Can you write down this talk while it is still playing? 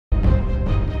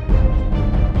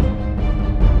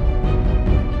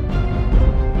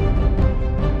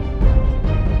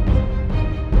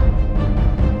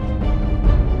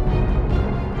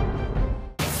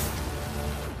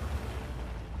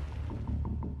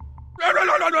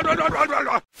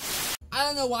I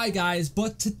don't know why, guys,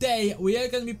 but today we are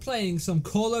going to be playing some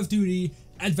Call of Duty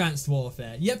Advanced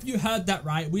Warfare. Yep, you heard that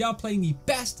right. We are playing the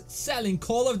best-selling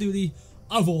Call of Duty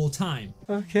of all time.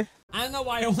 Okay. I don't know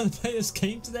why I want to play this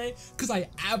game today, because I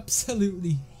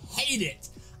absolutely hate it.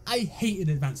 I hated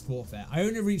Advanced Warfare. I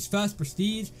only reached first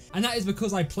prestige, and that is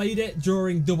because I played it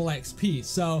during double XP.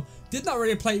 So, did not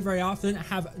really play it very often. I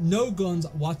have no guns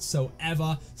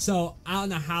whatsoever. So, I don't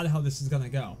know how the hell this is going to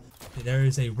go. Okay, there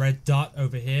is a red dot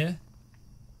over here.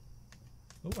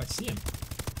 Oh, I see him.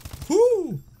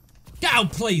 Whoo! Get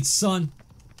outplayed, son!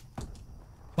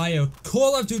 By a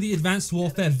Call of Duty Advanced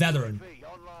Warfare veteran.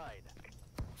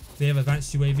 They have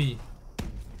advanced UAV.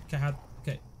 Okay,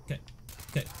 okay.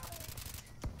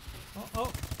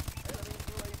 Oh.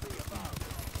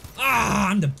 Ah,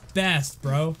 I'm the best,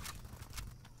 bro.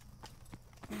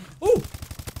 Ooh.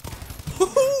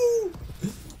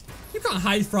 You can't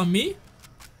hide from me.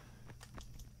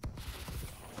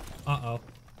 Uh-oh.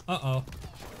 Uh-oh.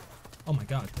 Oh my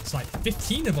god, there's like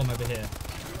 15 of them over here.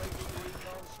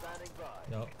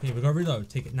 Yo, here we go, reload.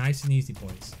 Take it nice and easy,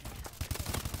 boys.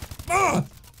 Ah!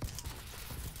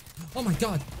 Oh my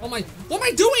god. Oh my. What am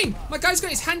I doing? My guy's got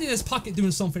his hand in his pocket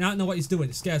doing something. I don't know what he's doing.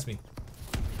 It scares me.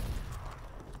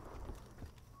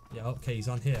 Yeah, okay, he's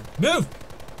on here. Move!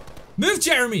 Move,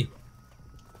 Jeremy!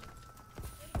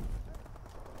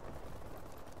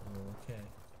 Okay.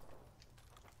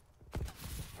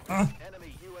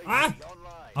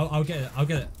 I'll get it. I'll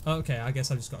get it. Okay, I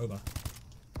guess I just got over.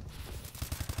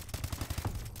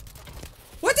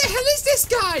 What the hell is this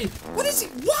guy? What is he?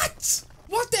 What?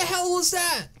 What the hell was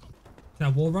that? Can I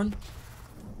wall run?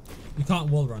 You can't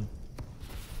wall run.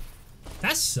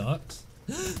 That sucks.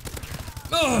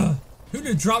 Ugh. Who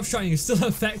knew drop shotting is still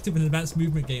effective in an advanced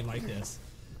movement game like this?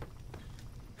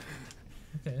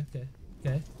 Okay.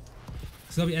 There's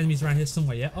gotta be enemies around here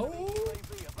somewhere, yeah? Oh!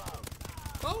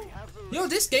 Yo,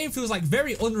 this game feels like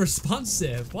very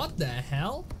unresponsive. What the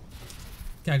hell?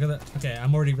 Okay, I got it. Okay,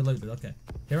 I'm already reloaded. Okay.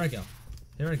 Here I go.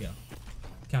 Okay,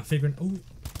 I'm figuring. Ooh.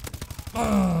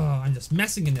 Oh, I'm just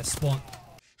messing in this spawn.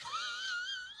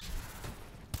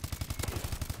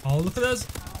 Oh, look at us.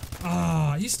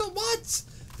 Ah, you still what?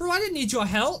 Bro, I didn't need your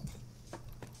help.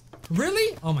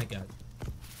 Really? Oh my god.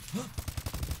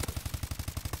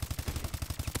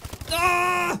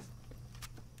 Ah!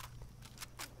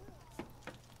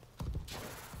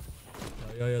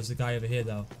 Yo, there's a guy over here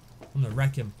though. I'm gonna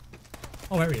wreck him.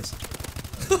 Oh, there he is.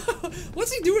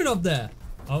 What's he doing up there?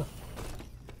 Oh.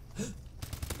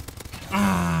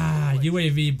 Ah,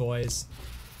 UAV, boys.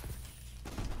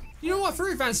 You know what? For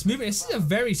advanced movement, this is a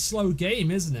very slow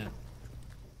game, isn't it?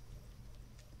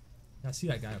 Yeah, I see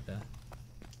that guy up there.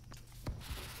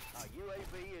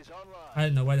 I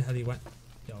don't know where the hell he went.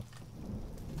 Yo,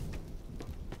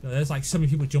 there's like so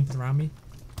many people jumping around me.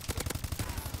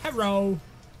 Hello.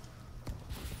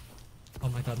 Oh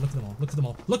my god, look at them all. Look at them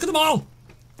all. Look at them all!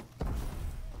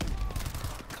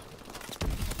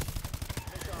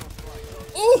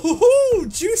 Oh,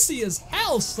 juicy as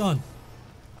hell, son.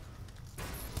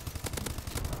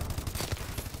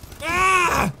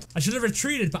 Ah! I should have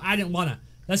retreated, but I didn't wanna.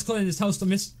 Let's call in this hostile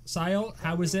missile.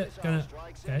 How is it gonna?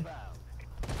 Okay.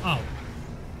 Oh,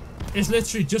 it's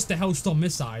literally just a hostile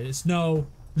missile. It's no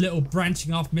little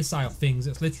branching off missile things.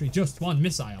 It's literally just one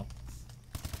missile.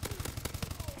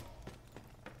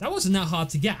 That wasn't that hard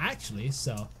to get, actually.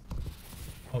 So.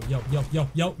 Oh, yo.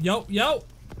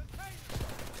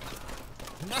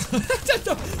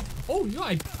 Oh,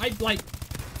 yeah, I like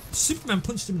Superman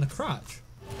punched him in the crotch.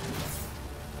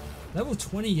 Level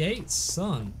 28,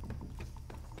 son.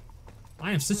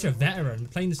 I am such a veteran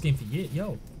playing this game for years.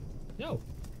 Yo.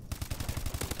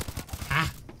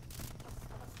 Ah.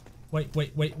 Wait.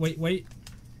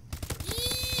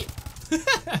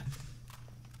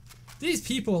 These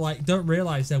people like don't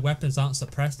realize their weapons aren't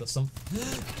suppressed or something.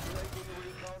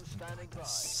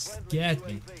 Scared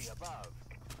me.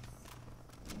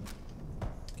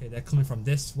 Okay, they're coming from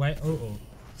this way. Oh.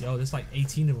 Yo, there's like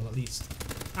 18 of them at least.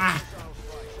 Ah!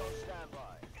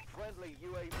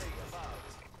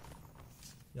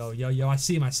 Yo, I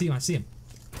see him. Oh,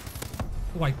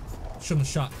 I shouldn't have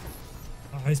shot.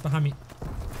 Oh, he's behind me.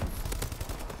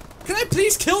 Can I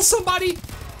please kill somebody?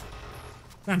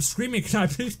 I'm screaming, can I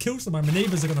please kill somebody? My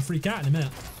neighbors are gonna freak out in a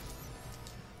minute.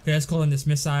 Okay, let's call in this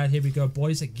missile. Here we go,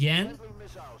 boys, again.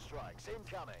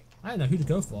 I don't know who to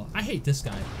go for. I hate this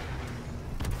guy.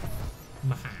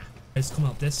 It's coming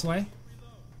up this way.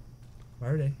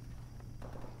 Where are they?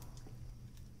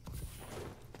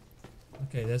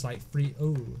 Okay, there's like 3.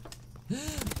 Oh.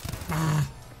 Ah.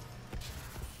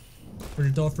 For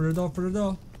the door.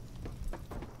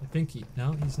 I think he.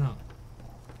 No, he's not.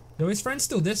 Yo, his friend's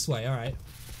still this way. All right.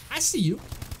 I see you.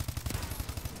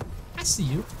 I see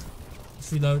you.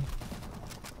 Let's reload.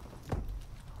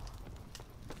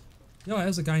 Yo,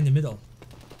 there's a guy in the middle.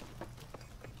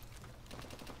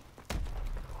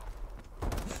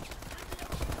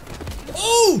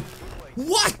 Oh!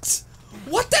 What?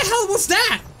 What the hell was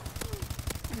that?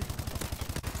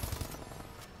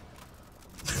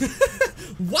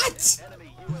 What?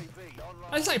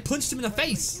 I just like punched him in the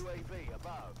face.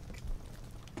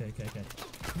 Okay.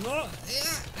 No,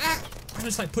 I'm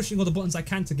just like pushing all the buttons I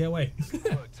can to get away.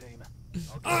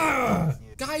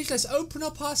 Guys, let's open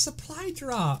up our supply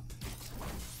drop.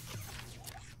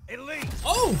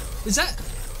 Oh, is that?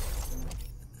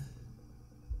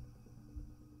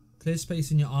 Clear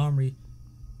space in your armory.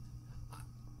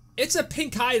 It's a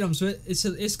pink item, so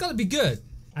it's gotta be good.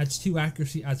 Adds 2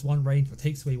 accuracy, adds 1 range, but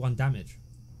takes away 1 damage.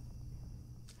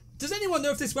 Does anyone know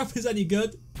if this weapon is any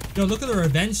good? Yo, look at the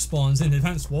revenge spawns in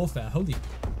Advanced Warfare. Holy.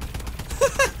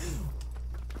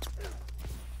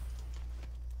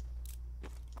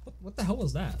 What the hell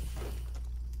was that?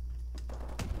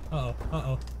 Uh-oh.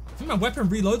 I think my weapon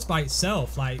reloads by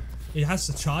itself. Like, it has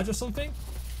to charge or something.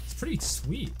 It's pretty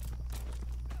sweet.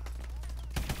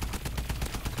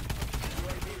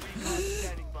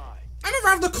 I'm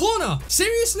around the corner!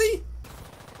 Seriously?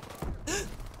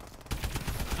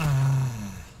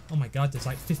 Oh my god, there's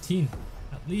like 15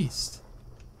 at least.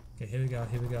 Okay, here we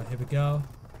go.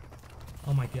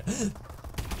 Oh my god.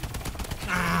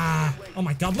 Oh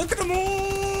my god, look at them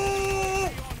all!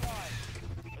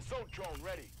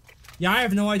 Yeah, I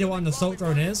have no idea what an assault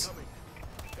drone is.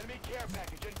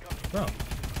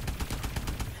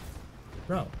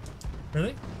 Bro.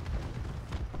 Really?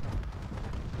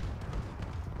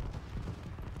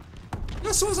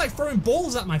 No, someone's like throwing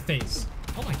balls at my face.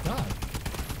 Oh my god.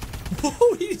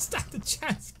 Whoa, he stacked the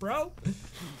chest, bro.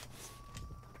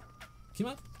 Come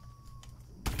on.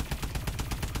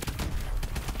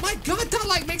 My god, that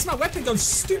like makes my weapon go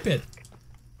stupid.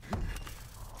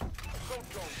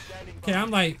 Okay, I'm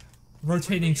like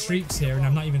rotating streaks here and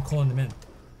I'm not even calling them in.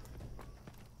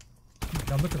 Oh my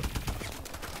god, look at them.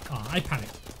 Oh, I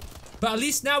panicked. But at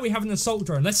least now we have an assault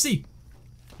drone. Let's see.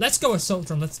 Let's go, assault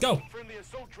drone. Let's go.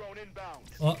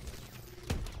 Oh.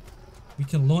 We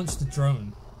can launch the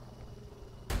drone.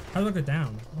 How do I go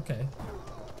down? Okay.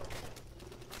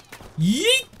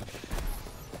 Yeet!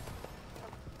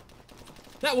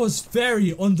 That was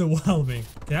very underwhelming.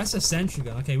 Okay, that's a sentry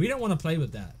gun. Okay, we don't want to play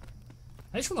with that.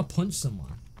 I just want to punch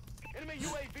someone.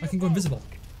 I can go invisible.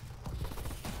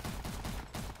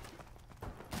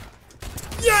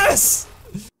 Yes!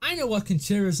 I know what can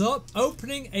cheer us up.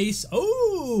 Opening ace.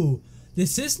 Oh!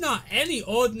 This is not any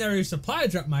ordinary supply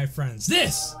drop, my friends.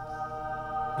 This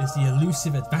is the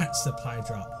elusive advanced supply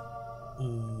drop.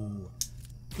 Ooh.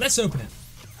 Let's open it.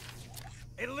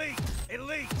 Elite!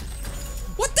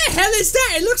 What the hell is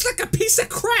that? It looks like a piece of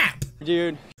crap!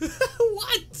 Dude.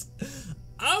 What?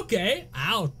 Okay,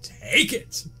 I'll take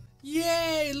it.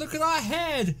 Yay, look at our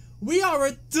head. We are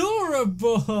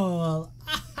adorable.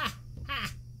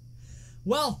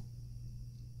 Well,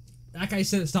 like I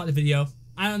said at the start of the video,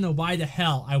 I don't know why the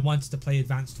hell I wanted to play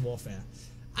Advanced Warfare.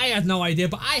 I had no idea,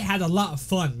 but I had a lot of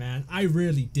fun, man. I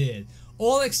really did.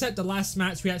 All except the last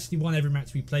match, we actually won every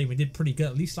match we played. We did pretty good.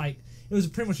 At least, like, it was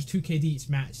pretty much a 2KD each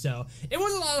match, so it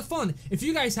was a lot of fun. If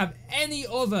you guys have any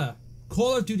other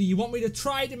Call of Duty you want me to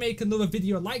try to make another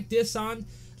video like this on,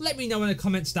 let me know in the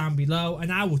comments down below,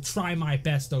 and I will try my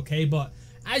best, okay? But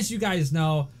as you guys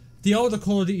know, the older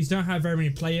Call of Duties don't have very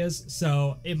many players,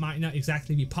 so it might not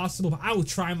exactly be possible, but I will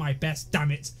try my best,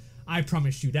 damn it. I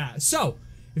promise you that. So,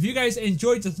 if you guys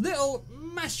enjoyed this little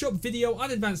mashup video on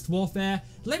Advanced Warfare,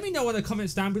 let me know in the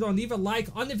comments down below and leave a like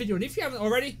on the video. And if you haven't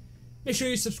already, make sure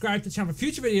you subscribe to the channel for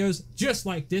future videos just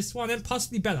like this one and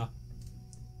possibly better.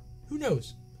 Who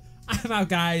knows? I'm out,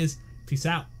 guys. Peace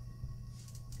out.